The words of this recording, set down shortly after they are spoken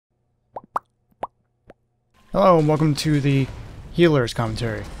Hello and welcome to the Healer's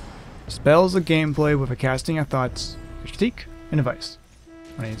Commentary. Spells of gameplay with a casting of thoughts, critique, and advice.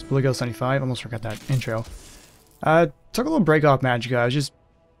 My name is BlueGill75, almost forgot that intro. Took a little break off Magicka.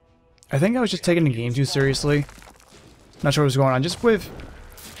 I think I was just taking the game too seriously. Not sure what was going on, just with,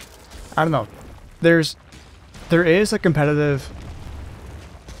 I don't know. There is a competitive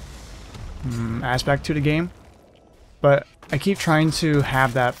aspect to the game, but I keep trying to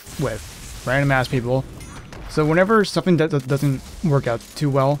have that with random ass people. So whenever something that doesn't work out too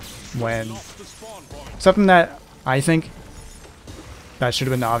well, when something that I think that should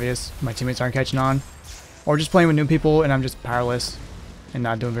have been obvious, my teammates aren't catching on, or just playing with new people and I'm just powerless and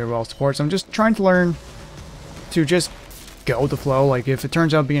not doing very well with support, so I'm just trying to learn to just go with the flow. Like if it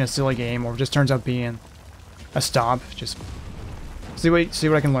turns out being a silly game or just turns out being a stomp, just see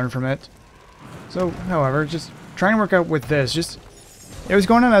what I can learn from it. So, however, just trying to work out with this. It was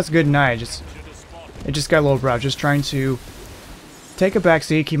going on as a good night. It just got a little rough. Just trying to take a back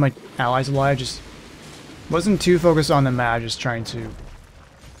seat, keep my allies alive. Just wasn't too focused on the map. Just trying to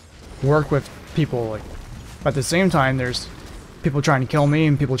work with people. Like, but at the same time, there's people trying to kill me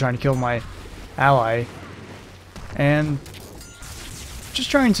and people trying to kill my ally, and just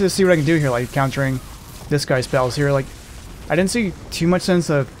trying to see what I can do here. Like countering this guy's spells here. Like I didn't see too much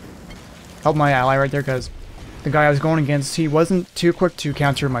sense of help my ally right there because the guy I was going against, he wasn't too quick to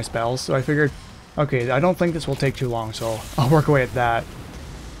counter my spells. So I figured, okay, I don't think this will take too long, so I'll work away at that.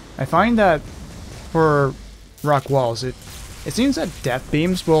 I find that for rock walls, it seems that death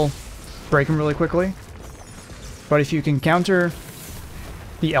beams will break them really quickly. But if you can counter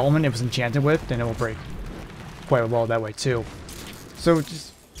the element it was enchanted with, then it will break quite well that way too. So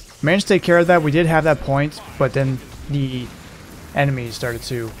just managed to take care of that. We did have that point, but then the enemies started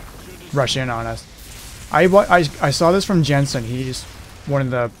to rush in on us. I saw this from Jensen. He's one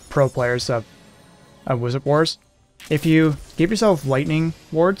of the pro players of Wizard Wars. If you give yourself lightning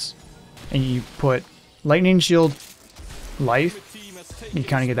wards and you put lightning shield life, you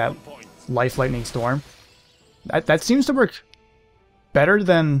kind of get that life lightning storm. That seems to work better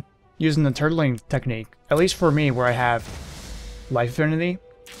than using the turtling technique, at least for me, where I have life affinity,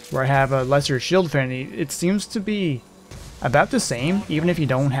 where I have a lesser shield affinity. It seems to be about the same, even if you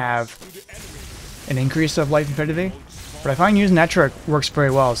don't have an increase of life affinity. But I find using that trick works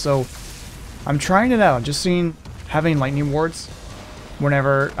very well, so I'm trying it out. I'm just seeing having lightning wards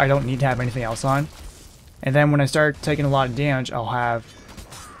whenever I don't need to have anything else on. And then when I start taking a lot of damage, I'll have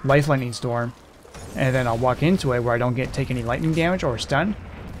life lightning storm. And then I'll walk into it where I don't take any lightning damage or stun.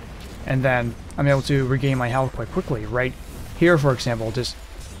 And then I'm able to regain my health quite quickly. Right here, for example, just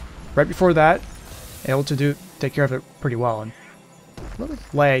right before that, able to take care of it pretty well. And a little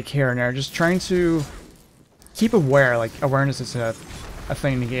lag here and there, just trying to keep aware. Like awareness is a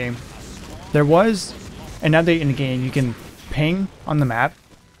thing in the game. There was an update in the game. You can ping on the map.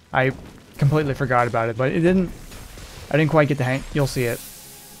 I completely forgot about it, but I didn't quite get the hang. You'll see it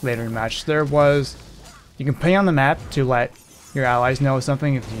later in the match. You can ping on the map to let your allies know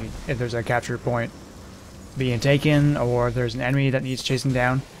something if there's a capture point being taken, or if there's an enemy that needs chasing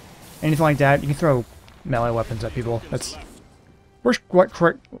down, anything like that. You can throw melee weapons at people. That's works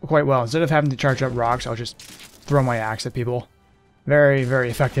quite well. Instead of having to charge up rocks, I'll just throw my axe at people. Very,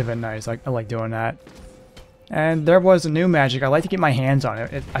 very effective and nice. I like doing that. And there was a new magic. I like to get my hands on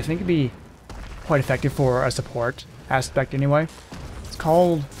it. I think it'd be quite effective for a support aspect anyway. It's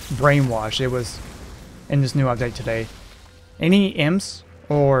called Brainwash. It was in this new update today. Any imps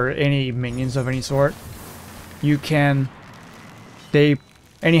or any minions of any sort, any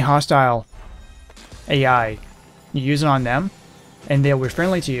hostile AI, you use it on them, and they'll be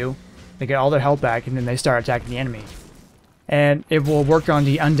friendly to you. They get all their health back, and then they start attacking the enemy. And it will work on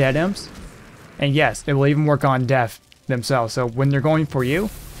the undead imps, and yes, it will even work on death themselves. So when they're going for you,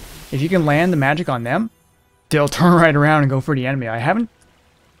 if you can land the magic on them, they'll turn right around and go for the enemy. I haven't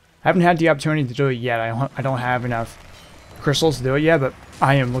had the opportunity to do it yet. I don't have enough crystals to do it yet, but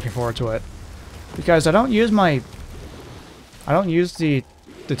I am looking forward to it because I don't use the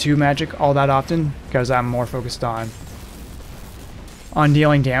 2 magic all that often because I'm more focused on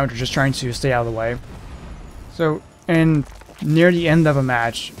dealing damage or just trying to stay out of the way. So, and near the end of a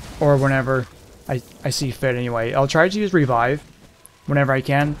match, or whenever I see fit anyway, I'll try to use revive whenever I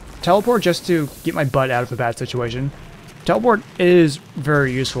can. Teleport just to get my butt out of a bad situation. Teleport is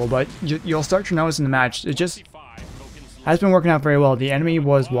very useful, but you'll start to notice in the match, it just has been working out very well. The enemy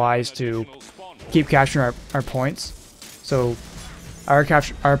was wise to keep capturing our points, so our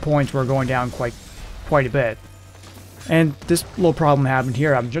points were going down quite a bit. And this little problem happened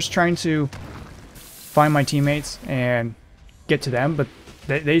here. I'm just trying to find my teammates and get to them, but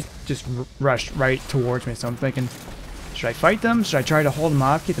they just rushed right towards me. So I'm thinking, should I fight them? Should I try to hold them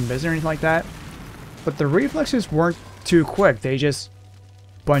off, keep them busy or anything like that? But the reflexes weren't too quick. They just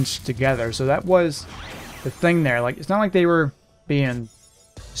bunched together. So that was the thing there. Like, it's not like they were being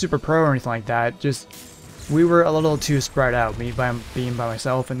super pro or anything like that. Just, we were a little too spread out, me being by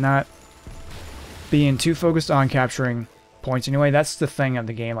myself and not being too focused on capturing points anyway. That's the thing of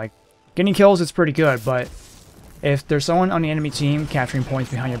the game. Like, getting kills is pretty good, but if there's someone on the enemy team capturing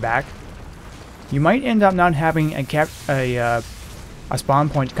points behind your back, you might end up not having a spawn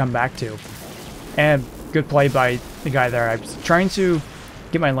point to come back to. And good play by the guy there. I was trying to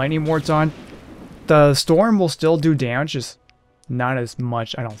get my lightning wards on. The storm will still do damage, just not as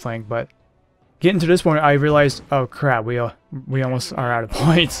much, I don't think. But getting to this point, I realized, oh crap, we almost are out of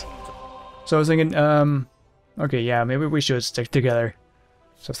points. So I was thinking, okay, yeah, maybe we should stick together.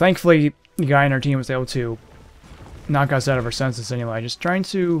 So thankfully, the guy in our team was able to knock us out of our senses anyway. Just trying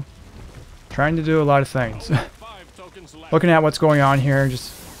to do a lot of things. Looking at what's going on here,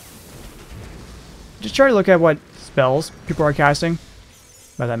 just try to look at what spells people are casting.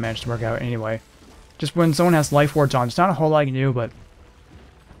 But that managed to work out anyway. Just when someone has life wards on, it's not a whole lot you can do, but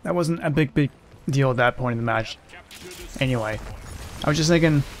that wasn't a big deal at that point in the match. Anyway, I was just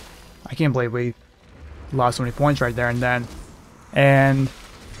thinking, I can't believe we lost so many points right there and then. And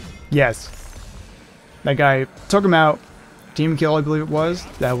yes, that guy took him out. Team kill, I believe it was.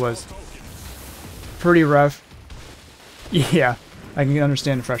 That was pretty rough. Yeah, I can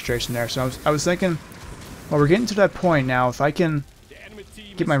understand the frustration there. So I was thinking, well, we're getting to that point now. If I can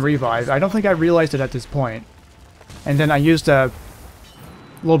get my revive, I don't think I realized it at this point. And then I used a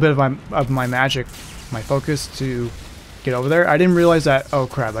little bit of my magic, my focus to get over there. I didn't realize that. Oh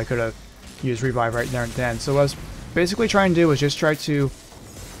crap! I could have used revive right there and then. So what I was basically trying to do was just try to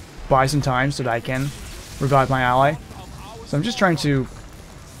buy some time so that I can revive my ally. So I'm just trying to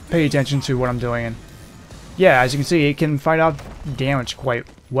pay attention to what I'm doing, and yeah, as you can see, it can fight off damage quite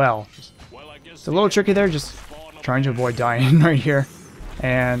well. It's a little tricky there, just trying to avoid dying right here.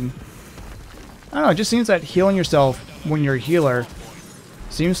 And I don't know, it just seems that healing yourself when you're a healer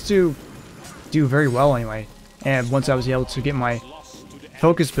seems to do very well anyway. And once I was able to get my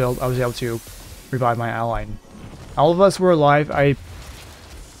focus build, I was able to revive my ally. All of us were alive.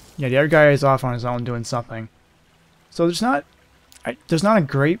 Yeah, the other guy is off on his own doing something. So there's not a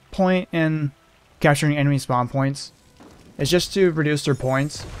great point in capturing enemy spawn points. It's just to reduce their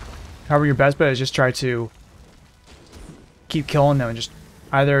points. However, your best bet is just try to keep killing them and just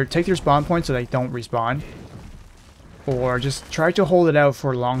either take their spawn points so they don't respawn, or just try to hold it out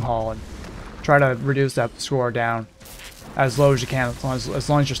for a long haul and try to reduce that score down as low as you can, as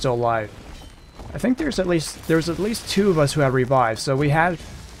long as you're still alive. I think there was at least 2 of us who had revived, so we had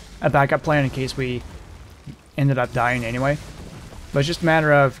a backup plan in case we ended up dying anyway. But it's just a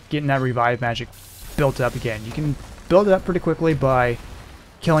matter of getting that revive magic built up again. You can build it up pretty quickly by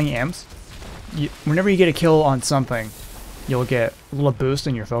killing imps. Whenever you get a kill on something, you'll get a little boost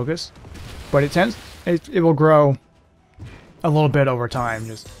in your focus, but it will grow a little bit over time.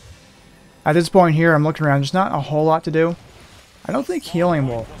 Just at this point here, I'm looking around. There's not a whole lot to do. I don't think healing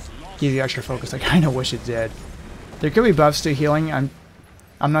will give you extra focus. I kind of wish it did. There could be buffs to healing.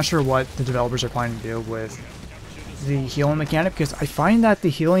 I'm not sure what the developers are planning to do with the healing mechanic, because I find that the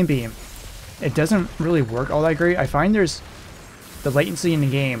healing beam, it doesn't really work all that great. I find there's the latency in the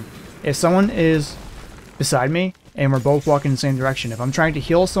game. If someone is beside me and we're both walking in the same direction, if I'm trying to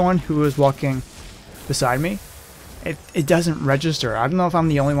heal someone who is walking beside me, it doesn't register. I don't know if I'm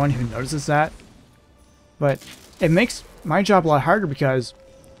the only one who notices that, but it makes my job a lot harder, because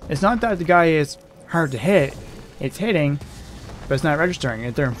it's not that the guy is hard to hit, it's hitting, but it's not registering.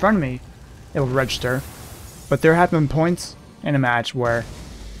 If they're in front of me, it will register. But there have been points in a match where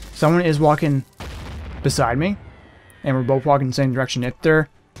someone is walking beside me and we're both walking in the same direction. If they're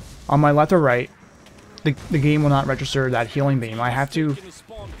on my left or right, the game will not register that healing beam. I don't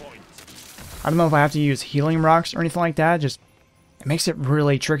know if I have to use healing rocks or anything like that. It makes it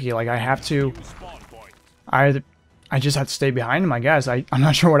really tricky. Like, I just have to stay behind him, I guess. I'm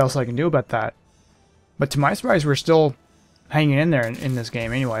not sure what else I can do about that. But to my surprise, we're still hanging in there in this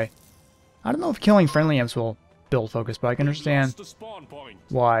game anyway. I don't know if killing friendly imps will build focus, but I can understand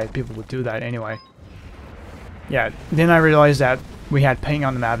why people would do that anyway. Yeah, then I realized that we had ping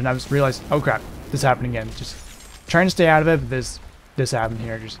on the map, and I realized, oh crap, this happened again. Just trying to stay out of it, but this happened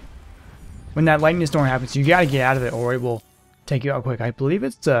here. Just when that lightning storm happens, you gotta get out of it, or it will take you out quick. I believe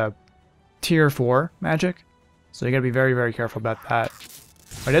it's tier 4 magic, so you gotta be very, very careful about that.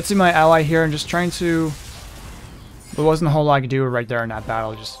 I did see my ally here, and just trying to. There wasn't a whole lot I could do right there in that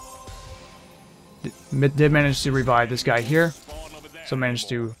battle. Just did manage to revive this guy here. So I managed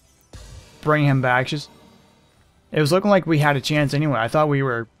to bring him back. Just it was looking like we had a chance anyway. I thought we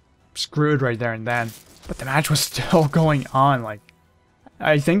were screwed right there and then. But the match was still going on. Like,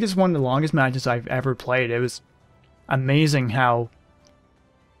 I think this is one of the longest matches I've ever played. It was amazing how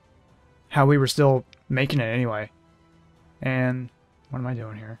we were still making it anyway. And what am I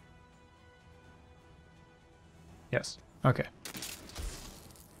doing here? Yes. Okay.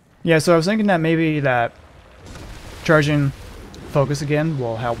 Yeah, so I was thinking that maybe that charging focus again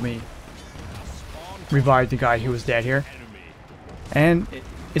will help me revive the guy who was dead here. And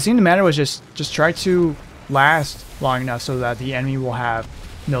it seemed to matter was just try to last long enough so that the enemy will have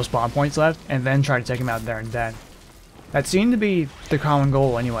no spawn points left, and then try to take him out there and then. That seemed to be the common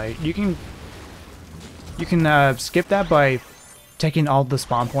goal anyway. You can skip that by taking all the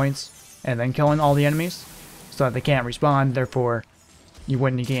spawn points and then killing all the enemies so that they can't respawn, therefore you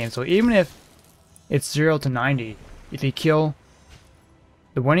win the game. So even if it's 0 to 90, if you kill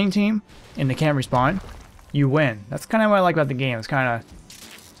the winning team and they can't respawn, you win. That's kind of what I like about the game. It can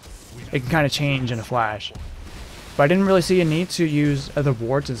kind of change in a flash. But I didn't really see a need to use other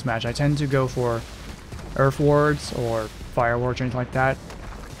wards in this match. I tend to go for earth wards or fire wards or anything like that.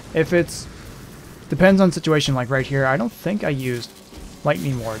 If it's depends on the situation, like right here, I don't think I used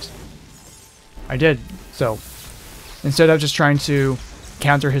lightning wards. I did, so instead of just trying to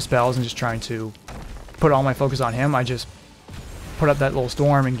counter his spells and just trying to put all my focus on him, I just put up that little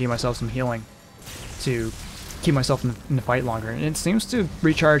storm and gave myself some healing to keep myself in the fight longer. And it seems to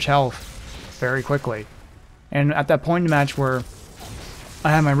recharge health very quickly. And at that point in the match where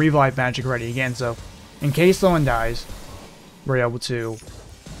I have my revive magic ready again, so in case someone dies, we're able to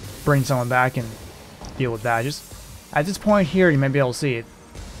bring someone back and deal with that. Just at this point here, you may be able to see it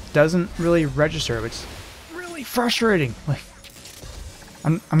doesn't really register. It's really frustrating. Like,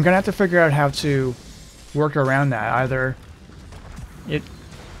 I'm gonna have to figure out how to work around that. Either it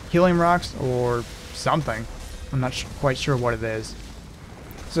healing rocks or something. I'm not quite sure what it is.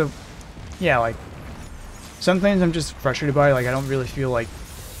 So yeah, like some things I'm just frustrated by. Like I don't really feel like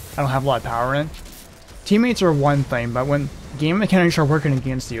I don't have a lot of power in. Teammates are one thing, but when game mechanics are working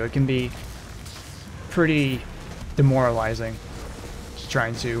against you, it can be pretty demoralizing. Just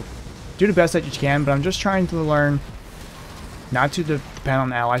trying to do the best that you can, but I'm just trying to learn not to depend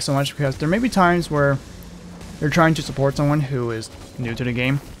on allies so much, because there may be times where you're trying to support someone who is new to the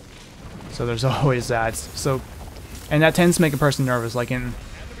game. So there's always that. So, and that tends to make a person nervous. Like in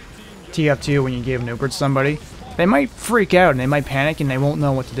TF2, when you give an Uber to somebody, they might freak out and they might panic and they won't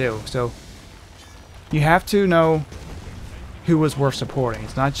know what to do. So you have to know who is worth supporting.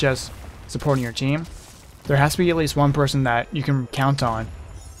 It's not just supporting your team. There has to be at least one person that you can count on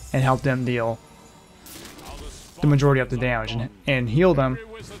and help them deal the majority of the damage and heal them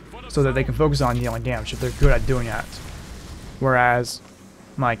so that they can focus on dealing damage if they're good at doing that. Whereas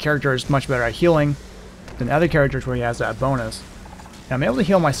my character is much better at healing than other characters where he has that bonus. And I'm able to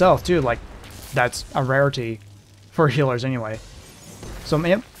heal myself too, like that's a rarity for healers anyway. So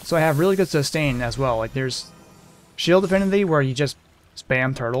I have really good sustain as well. Like there's Shield Affinity where you just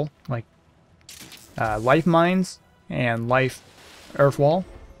spam turtle, like Life Mines and Life Earth Wall.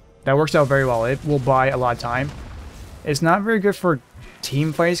 That works out very well. It will buy a lot of time. It's not very good for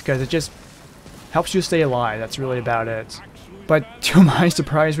team fights because it just helps you stay alive. That's really about it. But to my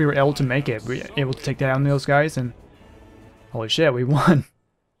surprise, we were able to make it. We were able to take down those guys, and holy shit, we won.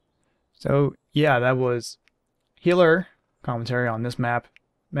 So yeah, that was healer commentary on this map,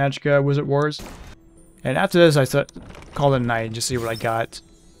 Magicka Wizard Wars. And after this, I called it a night and just see what I got.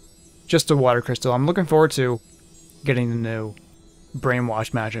 Just a water crystal. I'm looking forward to getting the new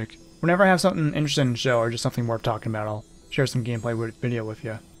brainwash magic. Whenever I have something interesting to show or just something worth talking about, I'll share some gameplay video with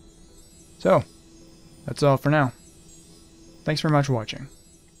you. So, that's all for now. Thanks very much for watching.